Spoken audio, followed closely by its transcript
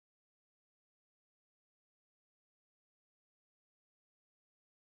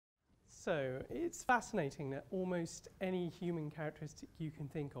So it's fascinating that almost any human characteristic you can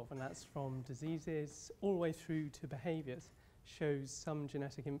think of, and that's from diseases all the way through to behaviours, shows some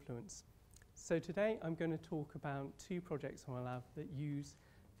genetic influence. So today I'm going to talk about two projects on my lab that use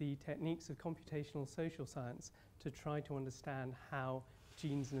the techniques of computational social science to try to understand how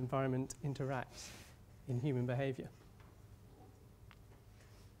genes and environment interact in human behaviour.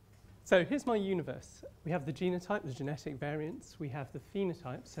 So here's my universe. We have the genotype, the genetic variants. We have the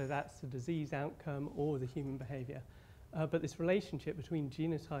phenotype, so that's the disease outcome or the human behaviour. But this relationship between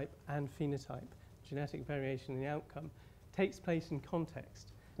genotype and phenotype, genetic variation in the outcome, takes place in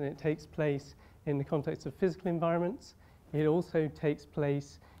context. And it takes place in the context of physical environments. It also takes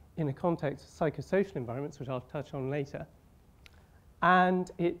place in the context of psychosocial environments, which I'll touch on later. And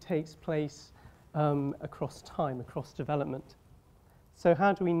it takes place across time, across development. So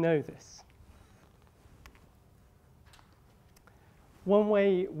how do we know this? One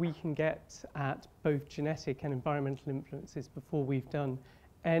way we can get at both genetic and environmental influences before we've done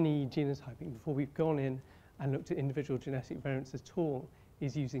any genotyping, before we've gone in and looked at individual genetic variants at all,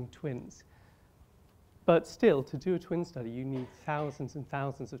 is using twins. But still, to do a twin study, you need thousands and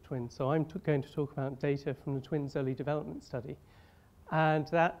thousands of twins. So I'm going to talk about data from the twins early development study. And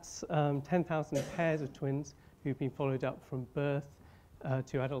that's 10,000 pairs of twins who've been followed up from birth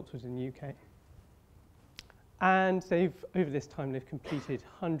to adulthood in the UK. And over this time, they've completed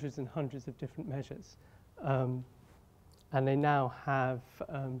hundreds and hundreds of different measures. And they now have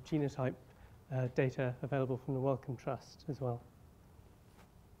genotype data available from the Wellcome Trust as well.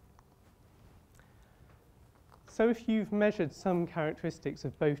 So if you've measured some characteristics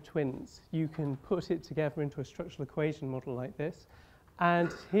of both twins, you can put it together into a structural equation model like this.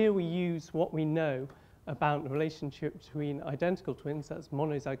 And here we use what we know about the relationship between identical twins, that's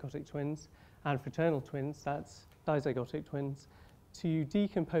monozygotic twins, and fraternal twins, that's dizygotic twins, to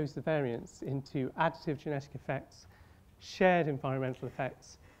decompose the variance into additive genetic effects, shared environmental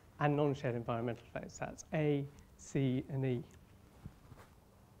effects, and non-shared environmental effects. That's A, C, and E.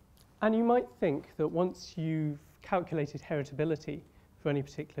 And you might think that once you've calculated heritability for any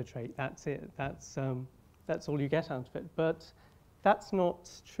particular trait, that's it. That's all you get out of it. But that's not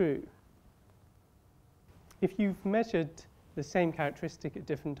true. If you've measured the same characteristic at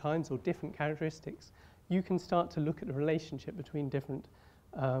different times or different characteristics, you can start to look at the relationship between different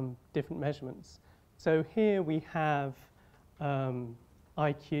measurements. So here we have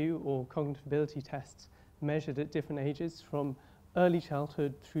IQ or cognitive ability tests measured at different ages from early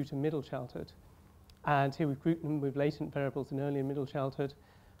childhood through to middle childhood. And here we've grouped them with latent variables in early and middle childhood.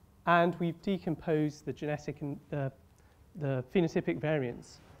 And we've decomposed the genetic and the phenotypic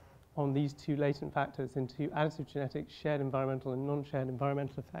variance on these two latent factors into additive genetics, shared environmental and non-shared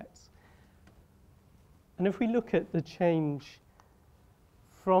environmental effects. And if we look at the change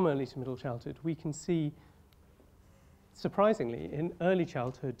from early to middle childhood, we can see, surprisingly, in early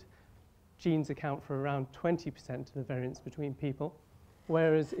childhood, genes account for around 20% of the variance between people,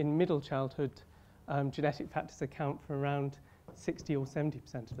 whereas in middle childhood, genetic factors account for around 60 or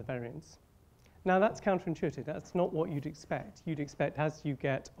 70% of the variance. Now, that's counterintuitive. That's not what you'd expect. You'd expect as you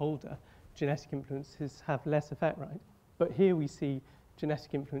get older, genetic influences have less effect, right? But here we see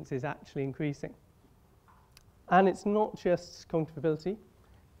genetic influences actually increasing. And it's not just cognitive ability.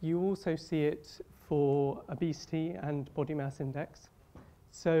 You also see it for obesity and body mass index.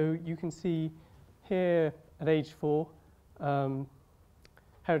 So you can see here at age 4,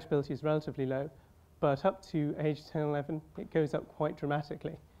 heritability is relatively low, but up to age 10, 11, it goes up quite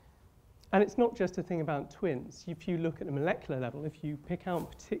dramatically. And it's not just a thing about twins. If you look at the molecular level, if you pick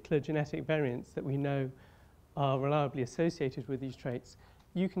out particular genetic variants that we know are reliably associated with these traits,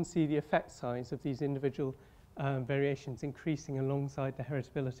 you can see the effect size of these individual variations increasing alongside the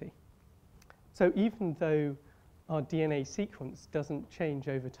heritability. So even though our DNA sequence doesn't change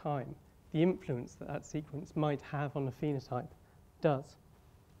over time, the influence that that sequence might have on the phenotype does.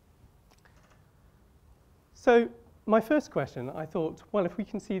 So my first question, I thought, well, if we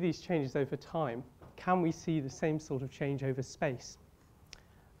can see these changes over time, can we see the same sort of change over space?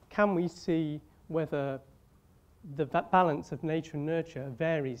 Can we see whether the balance of nature and nurture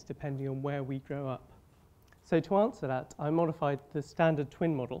varies depending on where we grow up? So to answer that, I modified the standard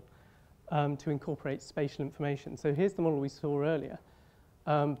twin model to incorporate spatial information. So here's the model we saw earlier,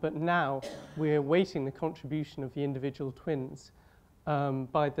 but now we're weighting the contribution of the individual twins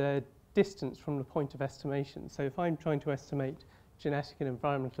by their distance from the point of estimation. So if I'm trying to estimate genetic and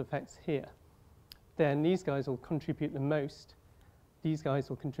environmental effects here, then these guys will contribute the most, these guys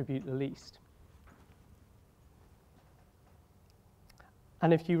will contribute the least.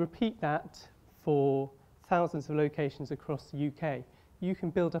 And if you repeat that for thousands of locations across the UK, you can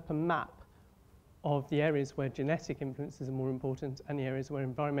build up a map of the areas where genetic influences are more important and the areas where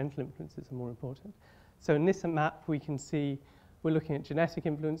environmental influences are more important. So in this map, we can see we're looking at genetic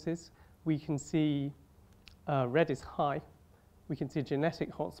influences. We can see red is high. We can see a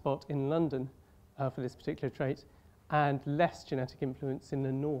genetic hotspot in London for this particular trait, and less genetic influence in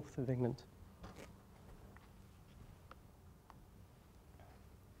the north of England.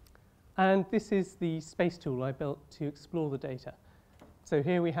 And this is the space tool I built to explore the data. So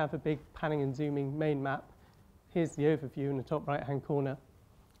here we have a big panning and zooming main map. Here's the overview in the top right-hand corner.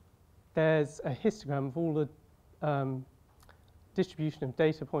 There's a histogram of all the distribution of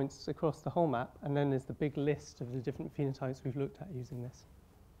data points across the whole map, and then there's the big list of the different phenotypes we've looked at using this.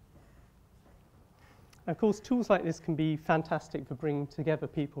 Of course, tools like this can be fantastic for bringing together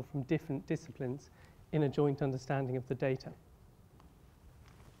people from different disciplines in a joint understanding of the data.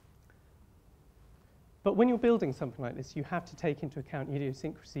 But when you're building something like this, you have to take into account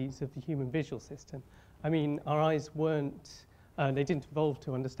idiosyncrasies of the human visual system. I mean, our eyes weren't, they didn't evolve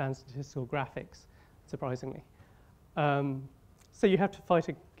to understand statistical graphics, surprisingly. So you have to fight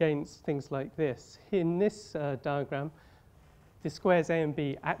against things like this. In this diagram, the squares A and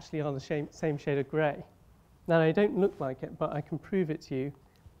B actually are the same shade of grey. Now, they don't look like it, but I can prove it to you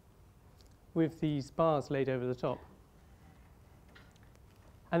with these bars laid over the top.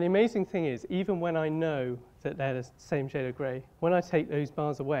 And the amazing thing is, even when I know that they're the same shade of grey, when I take those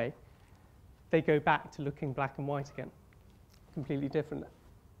bars away, they go back to looking black and white again, completely different.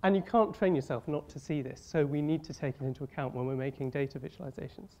 And you can't train yourself not to see this, so we need to take it into account when we're making data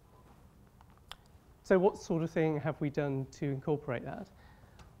visualizations. So what sort of thing have we done to incorporate that?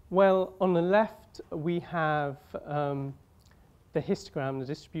 Well, on the left, we have the histogram, the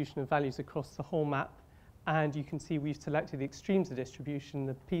distribution of values across the whole map. And you can see we've selected the extremes of distribution,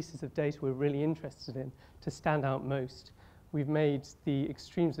 the pieces of data we're really interested in, to stand out most. We've made the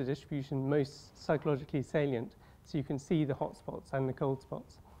extremes of distribution most psychologically salient, so you can see the hot spots and the cold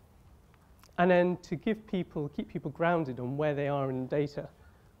spots. And then to keep people grounded on where they are in the data,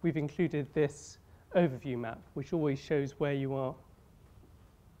 we've included this overview map, which always shows where you are,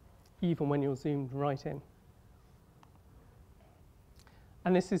 even when you're zoomed right in.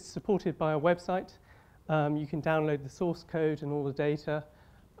 And this is supported by a website. You can download the source code and all the data,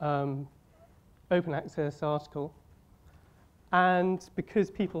 open access article. And because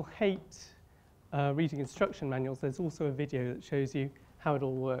people hate reading instruction manuals, there's also a video that shows you how it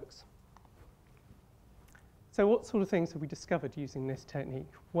all works. So what sort of things have we discovered using this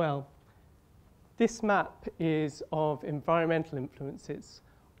technique? Well, this map is of environmental influences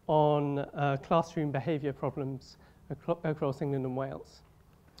on classroom behaviour problems across England and Wales.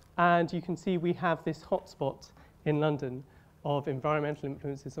 And you can see we have this hotspot in London of environmental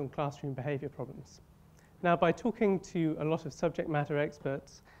influences on classroom behaviour problems. Now, by talking to a lot of subject matter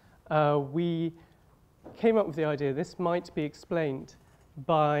experts, we came up with the idea this might be explained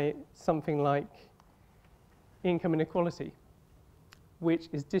by something like income inequality, which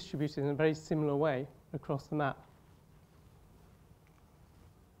is distributed in a very similar way across the map.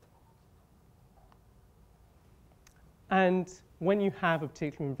 And when you have a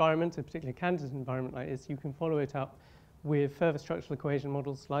particular environment, a particular candidate environment like this, you can follow it up with further structural equation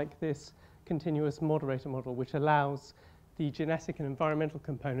models like this continuous moderator model, which allows the genetic and environmental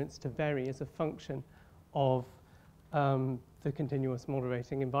components to vary as a function of the continuous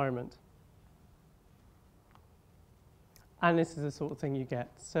moderating environment. And this is the sort of thing you get.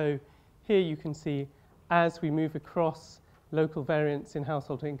 So here you can see, as we move across local variance in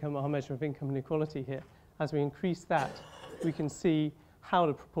household income, our measure of income inequality here, as we increase that, we can see how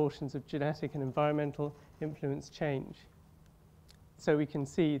the proportions of genetic and environmental influence change. So we can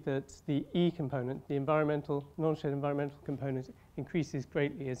see that the E component, the environmental, non-shared environmental component, increases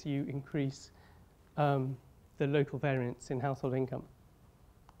greatly as you increase the local variance in household income.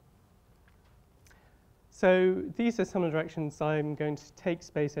 So these are some of the directions I'm going to take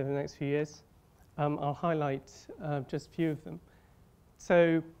space over the next few years. I'll highlight just a few of them.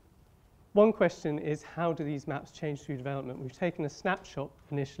 So one question is, how do these maps change through development? We've taken a snapshot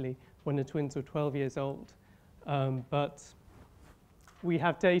initially when the twins were 12 years old, but we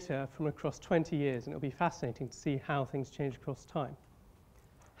have data from across 20 years, and it'll be fascinating to see how things change across time.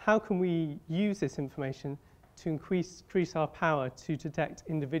 How can we use this information to increase our power to detect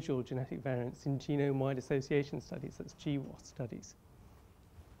individual genetic variants in genome-wide association studies, that's GWAS studies?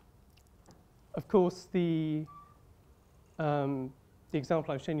 Of course, the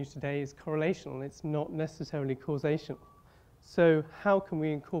example I've shown you today is correlational. It's not necessarily causational. So how can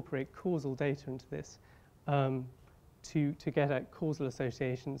we incorporate causal data into this to get at causal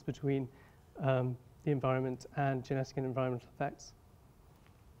associations between the environment and genetic and environmental effects?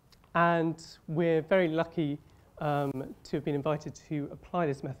 And we're very lucky to have been invited to apply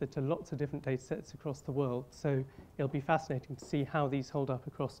this method to lots of different data sets across the world. So it'll be fascinating to see how these hold up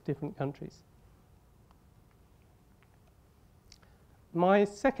across different countries. My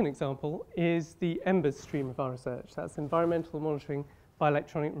second example is the EMBERS stream of our research. That's environmental monitoring by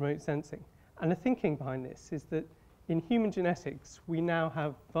electronic remote sensing. And the thinking behind this is that in human genetics, we now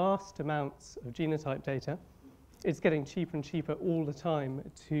have vast amounts of genotype data. It's getting cheaper and cheaper all the time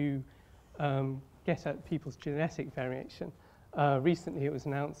to get at people's genetic variation. Recently, it was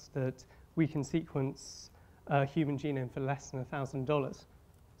announced that we can sequence a human genome for less than $1,000.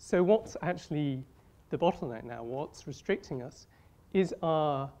 So what's actually the bottleneck now? What's restricting us is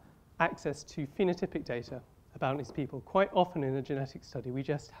our access to phenotypic data about these people. Quite often in a genetic study, we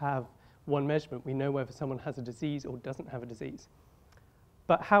just have one measurement. We know whether someone has a disease or doesn't have a disease.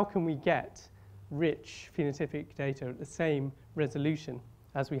 But how can we get rich phenotypic data at the same resolution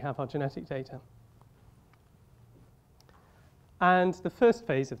as we have our genetic data? And the first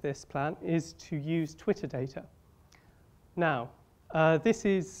phase of this plan is to use Twitter data. Now, this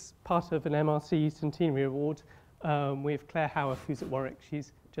is part of an MRC Centenary Award with Claire Howarth, who's at Warwick.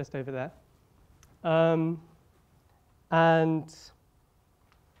 She's just over there. And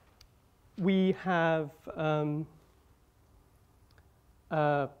we have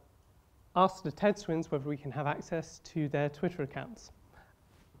asked the TED twins whether we can have access to their Twitter accounts.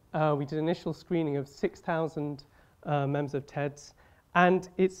 We did initial screening of 6,000 members of TEDs, and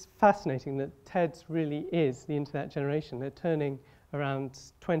it's fascinating that TEDs really is the internet generation. They're turning around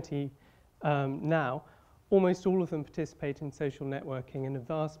 20 now. Almost all of them participate in social networking, and a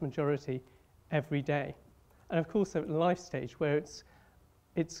vast majority every day. And of course, at the life stage, where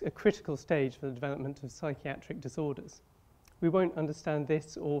it's a critical stage for the development of psychiatric disorders. We won't understand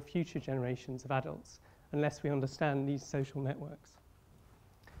this or future generations of adults unless we understand these social networks.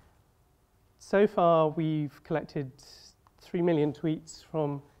 So far, we've collected 3 million tweets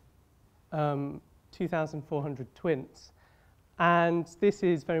from 2,400 twins. And this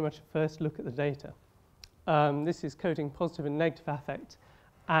is very much a first look at the data. This is coding positive and negative affect.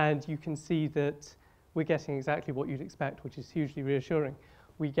 And you can see that we're getting exactly what you'd expect, which is hugely reassuring.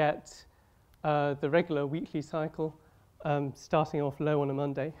 We get the regular weekly cycle, starting off low on a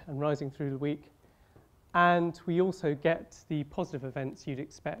Monday and rising through the week. And we also get the positive events you'd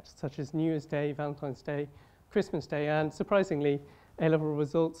expect, such as New Year's Day, Valentine's Day, Christmas Day, and surprisingly, A-level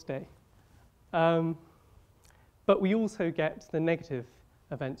results day. But we also get the negative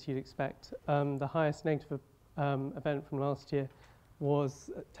events you'd expect. The highest negative event from last year was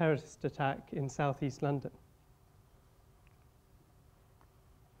a terrorist attack in southeast London.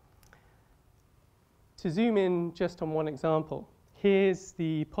 To zoom in just on one example, here's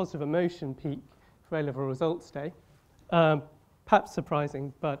the positive emotion peak for A-level results day. Perhaps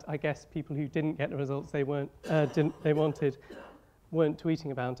surprising, but I guess people who didn't get the results they wanted weren't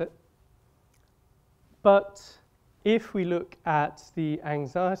tweeting about it. But if we look at the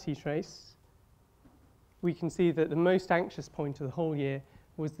anxiety trace, we can see that the most anxious point of the whole year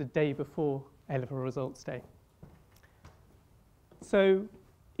was the day before A-level results day. So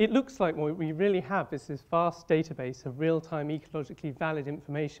it looks like what we really have is this vast database of real-time ecologically valid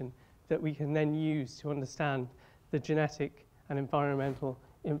information that we can then use to understand the genetic and environmental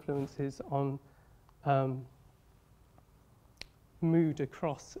influences on mood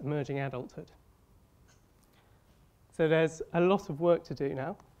across emerging adulthood. So there's a lot of work to do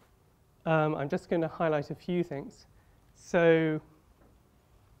now. I'm just going to highlight a few things. So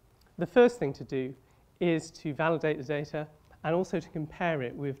the first thing to do is to validate the data and also to compare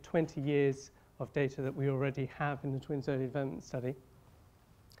it with 20 years of data that we already have in the Twins Early Development Study.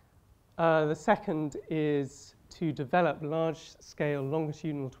 The second is to develop large-scale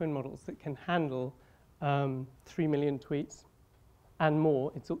longitudinal twin models that can handle 3 million tweets and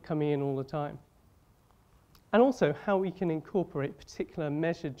more. It's coming in all the time. And also how we can incorporate particular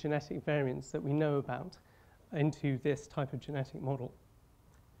measured genetic variants that we know about into this type of genetic model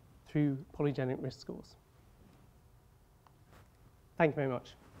through polygenic risk scores. Thank you very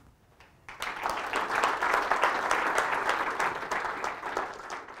much.